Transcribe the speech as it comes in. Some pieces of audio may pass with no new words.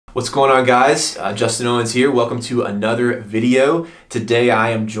What's going on, guys? Justin Owens here. Welcome to another video. Today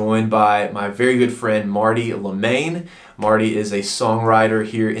I am joined by my very good friend Marty Lamain. Marty is a songwriter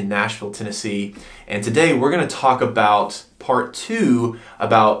here in Nashville, Tennessee. And today we're going to talk about part 2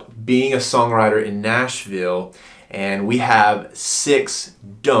 about being a songwriter in Nashville. And we have 6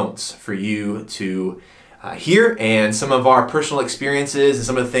 don'ts for you to hear, and some of our personal experiences and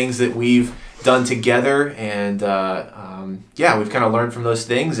some of the things that we've done together, and yeah, we've kind of learned from those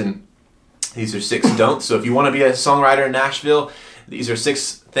things, and these are 6 don'ts. So if you want to be a songwriter in Nashville, these are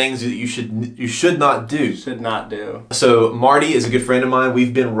 6 things that you should not do. Should not do. So Marty is a good friend of mine.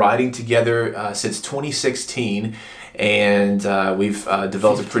 We've been writing together since 2016, and we've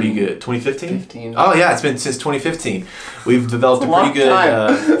developed a pretty good 2015. 15. Oh yeah, it's been since 2015. We've developed a pretty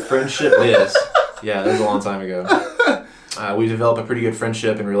good friendship. Yes, yeah, that was a long time ago. We developed a pretty good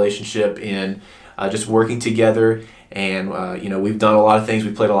friendship and relationship in just working together, and you know, we've done a lot of things.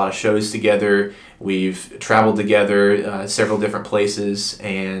 We've played a lot of shows together. We've traveled together several different places,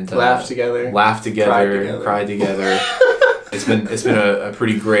 and laughed together, cried together. It's been a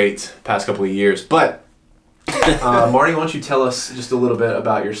pretty great past couple of years. But Marty, why don't you tell us just a little bit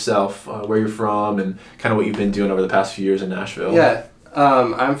about yourself, where you're from, and kind of what you've been doing over the past few years in Nashville? Yeah,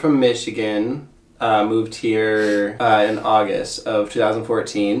 I'm from Michigan. Moved here in August of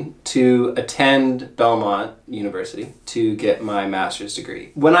 2014 to attend Belmont University to get my master's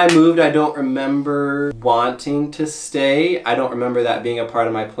degree. When I moved, I don't remember wanting to stay. I don't remember that being a part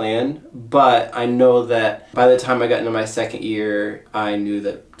of my plan, but I know that by the time I got into my second year, I knew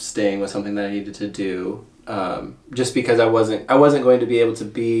that staying was something that I needed to do, just because I wasn't going to be able to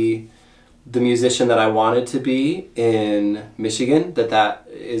be the musician that I wanted to be in Michigan, that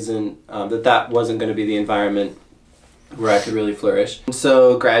wasn't going to be the environment where I could really flourish.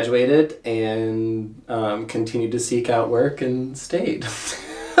 So graduated and continued to seek out work and stayed.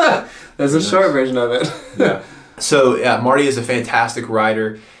 That's a short version of it. Yeah. So yeah, Marty is a fantastic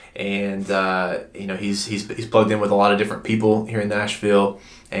writer, and you know, he's plugged in with a lot of different people here in Nashville,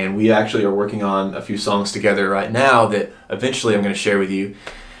 and we actually are working on a few songs together right now that eventually I'm going to share with you.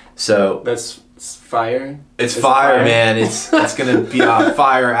 So that's fire. It's fire, man. It's gonna be a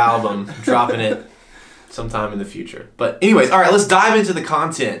fire album. Dropping it sometime in the future. But anyways, all right, let's dive into the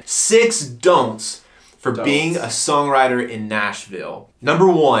content. 6 don'ts for being a songwriter in Nashville. Number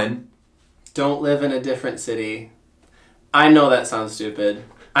 1, don't live in a different city. I know that sounds stupid.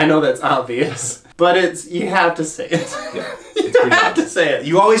 I know that's obvious, but you have to say it. Yeah. You have to say it.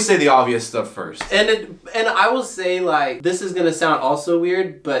 You always say the obvious stuff first. And I will say, like, this is gonna sound also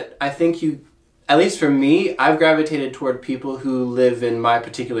weird, but I think at least for me, I've gravitated toward people who live in my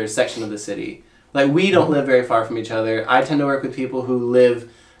particular section of the city. Like, we don't live very far from each other. I tend to work with people who live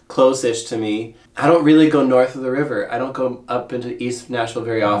close-ish to me. I don't really go north of the river. I don't go up into East Nashville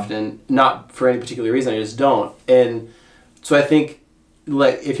very often. Not for any particular reason, I just don't. And so I think,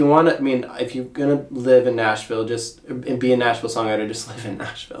 like, if you want to, I mean, if you're going to live in Nashville, and be a Nashville songwriter, just live in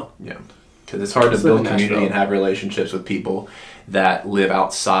Nashville. Yeah. Because it's hard to build community and have relationships with people that live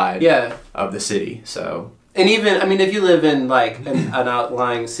outside of the city. So, and even, I mean, if you live in, like, an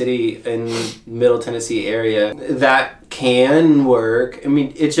outlying city in Middle Tennessee area, that can work. I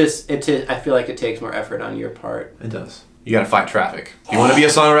mean, I feel like it takes more effort on your part. It does. You gotta fight traffic. If you want to be a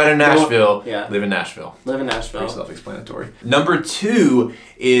songwriter in Nashville, live in Nashville. Live in Nashville. Pretty self-explanatory. Number 2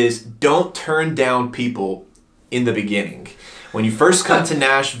 is don't turn down people in the beginning. When you first come to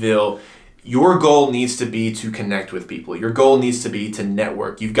Nashville, your goal needs to be to connect with people. Your goal needs to be to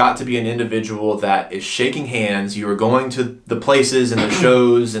network. You've got to be an individual that is shaking hands. You are going to the places and the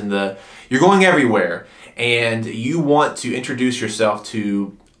shows, and you're going everywhere, and you want to introduce yourself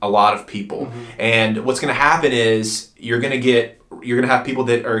to a lot of people. Mm-hmm. And what's going to happen is you're going to have people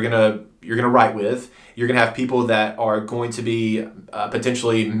that you're going to write with. You're going to have people that are going to be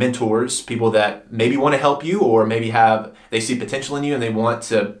potentially mentors, people that maybe want to help you, or maybe they see potential in you and they want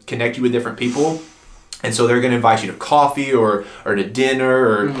to connect you with different people. And so they're going to invite you to coffee or to dinner,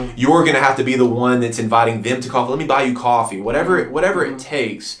 or you're going to have to be the one that's inviting them to coffee. Let me buy you coffee. Whatever it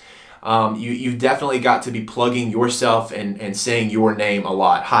takes. You've definitely got to be plugging yourself and saying your name a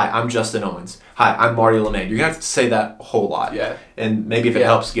lot. Hi, I'm Justin Owens. Hi, I'm Marty Lamain. You're going to have to say that a whole lot. Yeah. And maybe if it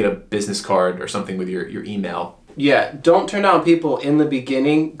helps, get a business card or something with your email. Yeah, don't turn down people in the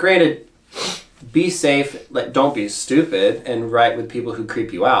beginning. Granted, be safe. Like, don't be stupid and write with people who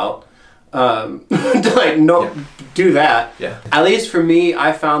creep you out. Do that. Yeah. At least for me,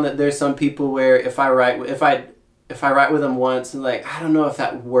 I found that there's some people where if I write with them once and, like, I don't know if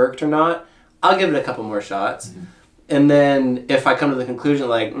that worked or not, I'll give it a couple more shots. Mm-hmm. And then if I come to the conclusion,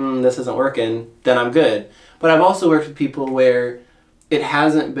 like, this isn't working, then I'm good. But I've also worked with people where it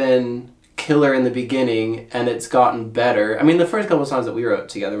hasn't been killer in the beginning, and it's gotten better. I mean, the first couple of songs that we wrote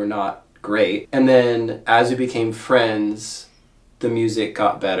together were not great. And then as we became friends, the music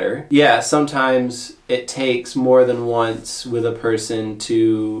got better. Yeah, sometimes it takes more than once with a person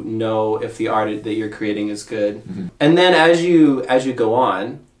to know if the art that you're creating is good. Mm-hmm. And then as you go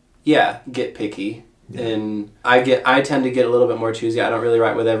on, yeah, get picky. Yeah. And I tend to get a little bit more choosy. I don't really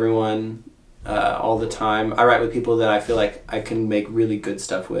write with everyone all the time. I write with people that I feel like I can make really good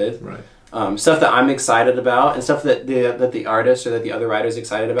stuff with. Right. Stuff that I'm excited about, and stuff that the artist or that the other writer's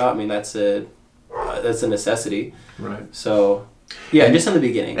excited about. I mean, that's a necessity. Right. So, yeah, and just in the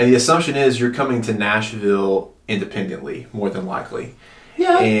beginning. And the assumption is you're coming to Nashville independently, more than likely.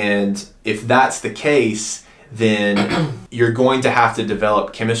 Yeah. And if that's the case, then you're going to have to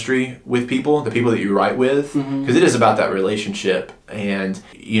develop chemistry with people, the people that you write with, because it is about that relationship. And,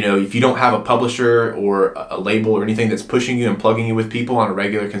 you know, if you don't have a publisher or a label or anything that's pushing you and plugging you with people on a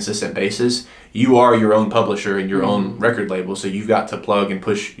regular, consistent basis, you are your own publisher and your own record label, so you've got to plug and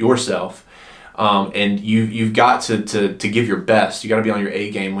push yourself. And you've got to give your best. You got to be on your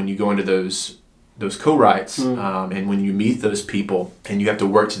A game when you go into those co-writes, and when you meet those people, and you have to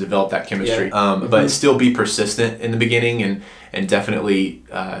work to develop that chemistry. Yeah. But still be persistent in the beginning, and definitely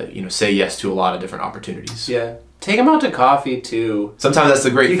say yes to a lot of different opportunities. Yeah, take them out to coffee too. Sometimes that's the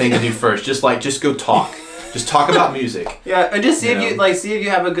great thing to do first. Just go talk. Just talk about music. Yeah, and just see if you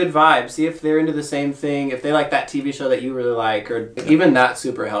have a good vibe. See if they're into the same thing. If they like that TV show that you really like, or even that's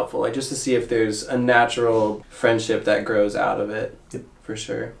super helpful. Like just to see if there's a natural friendship that grows out of it. Yep. For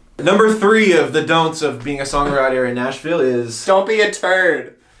sure. Number 3 of the don'ts of being a songwriter in Nashville is... Don't be a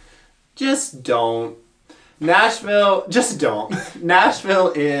turd. Just don't. Nashville, just don't.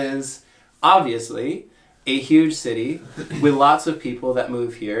 Nashville is obviously a huge city with lots of people that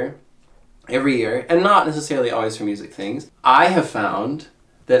move here every year, and not necessarily always for music things. I have found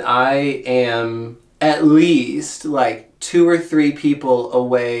that I am at least like 2 or 3 people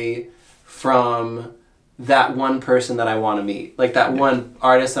away from that one person that I want to meet, like that one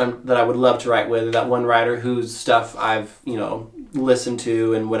artist that I would love to write with, or that one writer whose stuff I've listened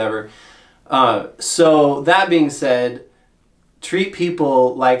to and whatever. So that being said, treat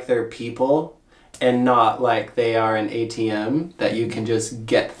people like they're people and not like they are an ATM that you can just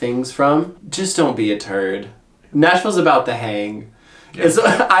get things from. Just don't be a turd. Nashville's about the hang. Yeah.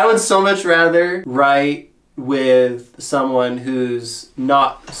 I would so much rather write with someone who's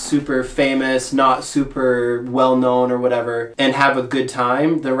not super famous, not super well known or whatever, and have a good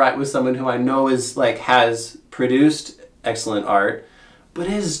time than write with someone who I know is has produced excellent art, but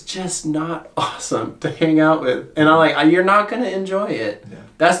is just not awesome to hang out with. And I'm like, you're not gonna enjoy it.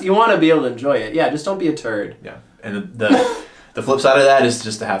 Yeah. You want to be able to enjoy it. Yeah, just don't be a turd. Yeah. And the flip side of that is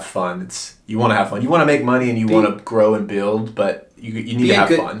just to have fun. You want to have fun. You want to make money and you want to grow and build, but you need to have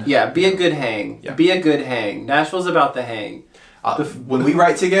fun. Yeah, be a good hang. Yeah. Be a good hang. Nashville's about the hang. When we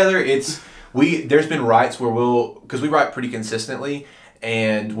write together, there's been writes where because we write pretty consistently,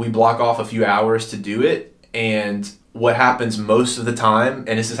 and we block off a few hours to do it, and what happens most of the time,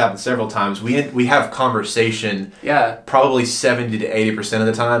 and this has happened several times, we have conversation probably 70 to 80% of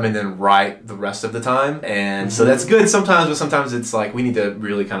the time, and then write the rest of the time. And so that's good sometimes, but sometimes it's like we need to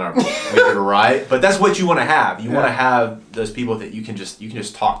really kind of make it right. But that's what you want to have. You want to have those people that you can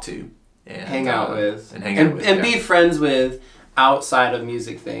just talk to and hang out with. And be friends with outside of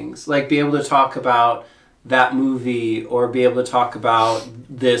music things. Like be able to talk about that movie, or be able to talk about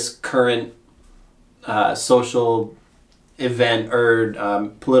this current social event or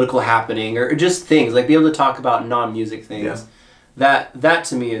political happening, or just things, like be able to talk about non-music things. That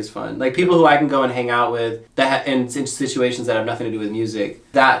to me is fun. Like people who I can go and hang out with in situations that have nothing to do with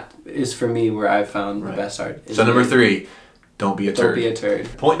music. That is for me where I've found the best art. So number 3, don't be a turd. Don't be a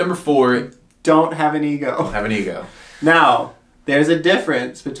turd. Point number 4, don't have an ego. Don't have an ego. Now, there's a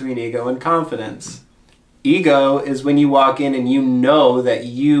difference between ego and confidence. Ego is when you walk in and you know that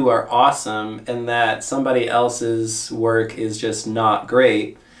you are awesome and that somebody else's work is just not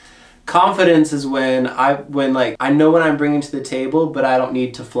great. Confidence is when I know what I'm bringing to the table, but I don't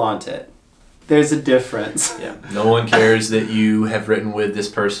need to flaunt it. There's a difference. Yeah. No one cares that you have written with this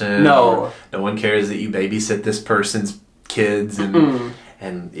person. No. No one cares that you babysit this person's kids, and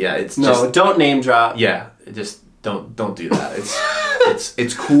yeah, it's just, don't name drop. Yeah, just don't do that.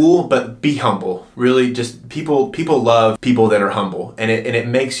 It's cool, but be humble. Really, just people love people that are humble, and it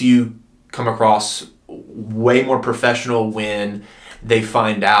makes you come across way more professional when they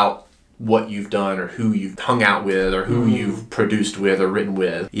find out what you've done, or who you've hung out with, or who you've produced with or written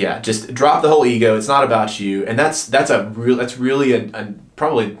with. Yeah, just drop the whole ego. It's not about you, and that's really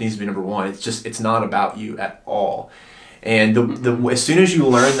probably needs to be number 1. It's not about you at all. And as soon as you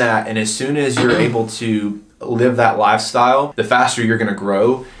learn that, and as soon as you're able to live that lifestyle, the faster you're going to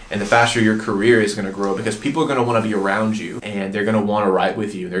grow, and the faster your career is going to grow, because people are going to want to be around you, and they're going to want to write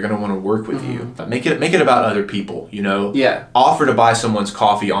with you. They're going to want to work with you. But make it about other people. You know. Yeah. Offer to buy someone's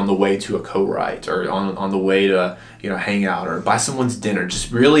coffee on the way to a co-write, or on the way to hang out, or buy someone's dinner.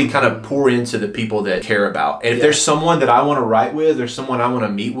 Just really kind of pour into the people that care about. And if there's someone that I want to write with, or someone I want to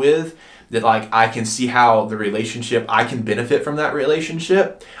meet with, that like I can see how the relationship, I can benefit from that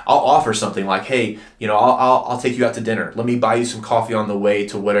relationship, I'll offer something like, hey, I'll take you out to dinner. Let me buy you some coffee on the way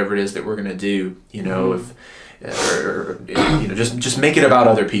to whatever it is that we're gonna do. Just make it about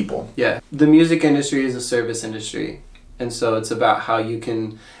other people. Yeah, the music industry is a service industry, and so it's about how you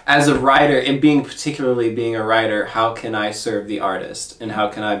can, as a writer, and particularly being a writer, how can I serve the artist, and how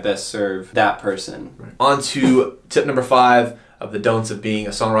can I best serve that person? Right. On to tip number 5 of the don'ts of being a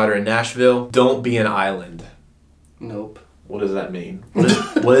songwriter in Nashville. Don't be an island. Nope. What does that mean?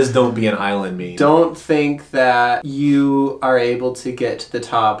 What does don't be an island mean? Don't think that you are able to get to the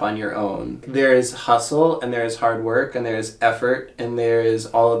top on your own. There is hustle, and there is hard work, and there is effort, and there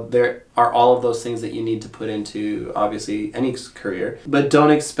are all of those things that you need to put into, obviously, any career. But don't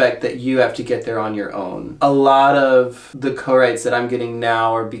expect that you have to get there on your own. A lot of the co-writes that I'm getting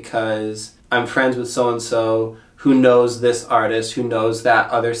now are because I'm friends with so-and-so, who knows this artist, who knows that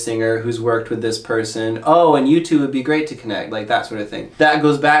other singer, who's worked with this person. Oh, and you two would be great to connect, like that sort of thing. That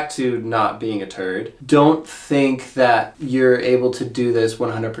goes back to not being a turd. Don't think that you're able to do this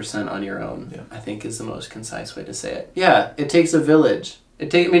 100% on your own, I think is the most concise way to say it. Yeah, it takes a village.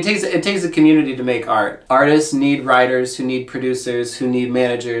 It takes a community to make art. Artists need writers, who need producers, who need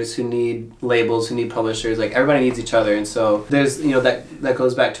managers, who need labels, who need publishers. Like, everybody needs each other. And so there's, that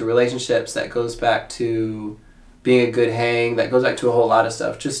goes back to relationships, that goes back to being a good hang, that goes back to a whole lot of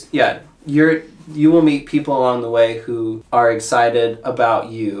stuff. Just, you will meet people along the way who are excited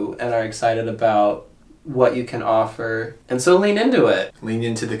about you and are excited about what you can offer. And so lean into it. Lean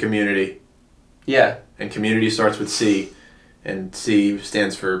into the community. Yeah. And community starts with C. And C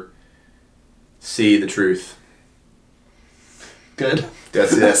stands for see the truth. Good.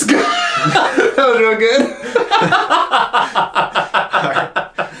 That's it. That's good. That was real good.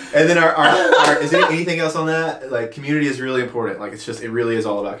 And then our is there anything else on that? Like, community is really important. Like, it really is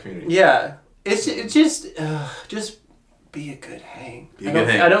all about community. Yeah. It's just be a good hang.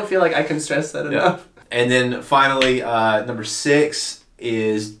 I don't feel like I can stress that enough. And then finally, number 6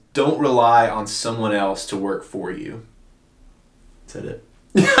 is don't rely on someone else to work for you. Is that it?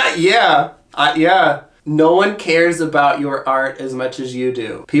 Yeah. No one cares about your art as much as you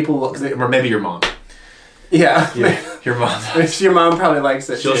do. People will... Or maybe your mom. Yeah. Your mom. Your mom probably likes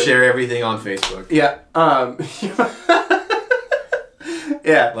it. She'll share everything on Facebook. Yeah.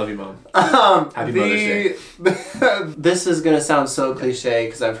 Yeah. Love you, Mom. Happy Mother's Day. This is going to sound so cliche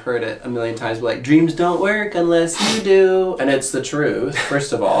because I've heard it a million times, but like, dreams don't work unless you do. And it's the truth,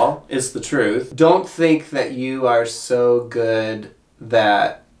 first of all. It's the truth. Don't think that you are so good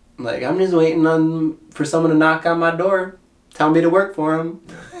that, like, I'm just waiting for someone to knock on my door, tell me to work for them.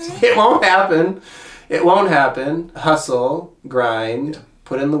 It won't happen. It won't happen. Hustle, grind,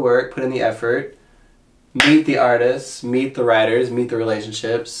 put in the work, put in the effort, meet the artists, meet the writers, meet the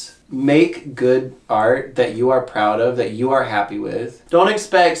relationships, make good art that you are proud of, that you are happy with. Don't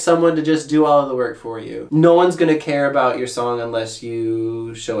expect someone to just do all of the work for you. No one's going to care about your song unless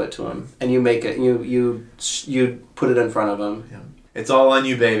you show it to them and you make it, you put it in front of them. Yeah. It's all on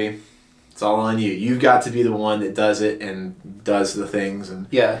you, baby. It's all on you. You've got to be the one that does it and does the things.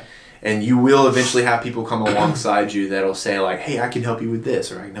 And you will eventually have people come alongside you that'll say, like, hey, I can help you with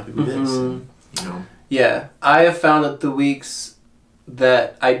this, or I can help you with this. And, Yeah. I have found that the weeks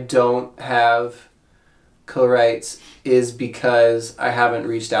that I don't have co-writes is because I haven't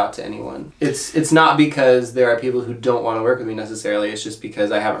reached out to anyone. It's not because there are people who don't want to work with me necessarily. It's just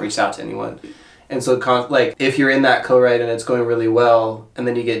because I haven't reached out to anyone. And so, like, if you're in that co-write and it's going really well, and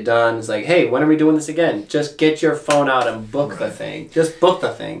then you get done, it's like, hey, when are we doing this again? Just get your phone out and book the thing. Just book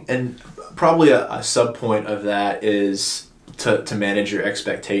the thing. And probably a sub-point of that is to manage your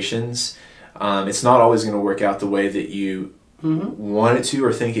expectations. It's not always going to work out the way that you want it to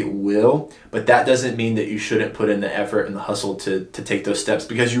or think it will, but that doesn't mean that you shouldn't put in the effort and the hustle to take those steps,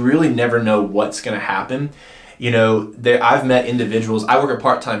 because you really never know what's going to happen. I've met individuals. I work a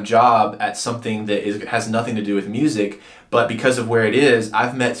part-time job at something that has nothing to do with music, but because of where it is,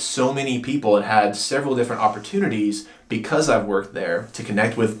 I've met so many people and had several different opportunities because I've worked there to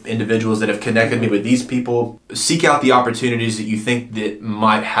connect with individuals that have connected me with these people. Seek out the opportunities that you think that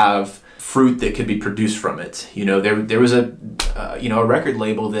might have fruit that could be produced from it. You know, there was a a record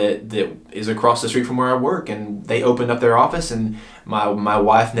label that is across the street from where I work, and they opened up their office, and my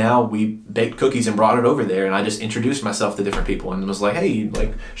wife now, we baked cookies and brought it over there, and I just introduced myself to different people and was like, hey,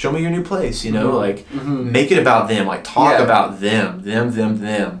 like, show me your new place, you know, like, make it about them, like, talk about them.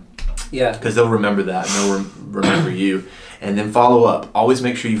 Yeah. Because they'll remember that, and they'll remember you. And then follow up. Always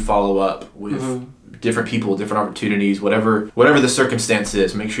make sure you follow up with different people, different opportunities, whatever the circumstance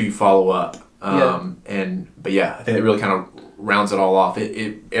is. Make sure you follow up. But yeah, I think it really kind of rounds it all off.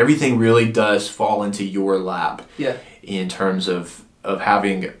 Everything really does fall into your lap. Yeah. In terms of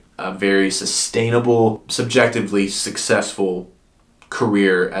having a very sustainable, subjectively successful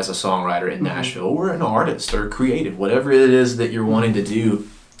career as a songwriter in Nashville, or an artist or creative, whatever it is that you're wanting to do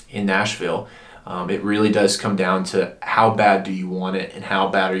in Nashville. It really does come down to how bad do you want it, and how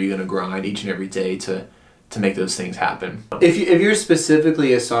bad are you going to grind each and every day to make those things happen. If you're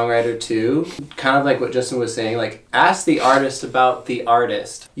specifically a songwriter too, kind of like what Justin was saying, like, ask the artist about the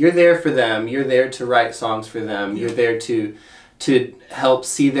artist. You're there for them. You're there to write songs for them. You're there to help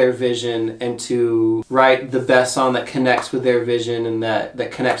see their vision and to write the best song that connects with their vision, and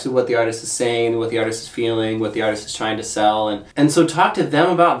that connects with what the artist is saying, what the artist is feeling, what the artist is trying to sell. And so talk to them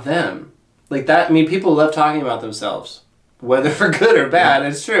about them. Like that, I mean, people love talking about themselves, whether for good or bad,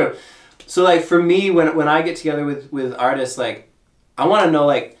 it's true. So like for me, when I get together with artists, like, I want to know,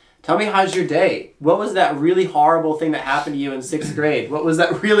 like, tell me, how's your day? What was that really horrible thing that happened to you in 6th grade? What was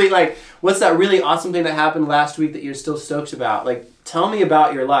that really, like, what's that really awesome thing that happened last week that you're still stoked about? Like, tell me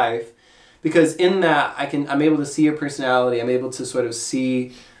about your life, because in that I'm able to see your personality. I'm able to sort of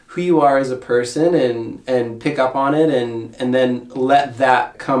see who you are as a person and pick up on it and then let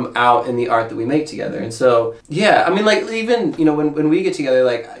that come out in the art that we make together. And so, yeah, I mean, like, even, you know, when we get together,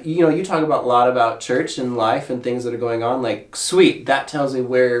 like, you know, you talk a lot about church and life and things that are going on, like, sweet, that tells me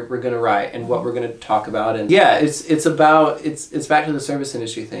where we're going to write and what we're going to talk about. And yeah, it's back to the service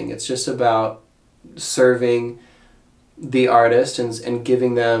industry thing. It's just about serving the artist and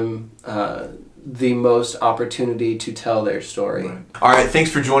giving them the most opportunity to tell their story. Right. All right,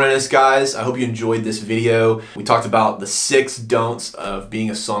 thanks for joining us, guys. I hope you enjoyed this video. We talked about the 6 don'ts of being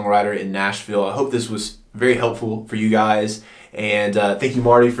a songwriter in Nashville. I hope this was very helpful for you guys. And thank you,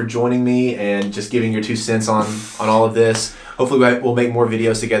 Marty, for joining me and just giving your 2 cents on all of this. Hopefully we'll make more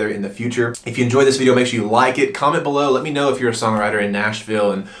videos together in the future. If you enjoyed this video, make sure you like it, comment below, let me know if you're a songwriter in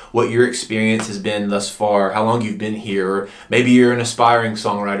Nashville and what your experience has been thus far, how long you've been here, or maybe you're an aspiring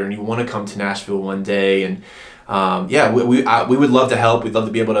songwriter and you want to come to Nashville one day. And yeah, we would love to help. We'd love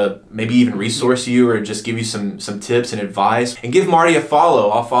to be able to maybe even resource you or just give you some tips and advice. And give Marty a follow.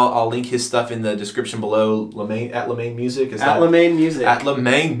 I'll link his stuff in the description below. At Lamain Music. Lamain Music. At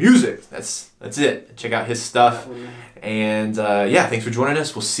Lamain Music. That's it. Check out his stuff. And yeah, thanks for joining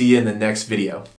us. We'll see you in the next video.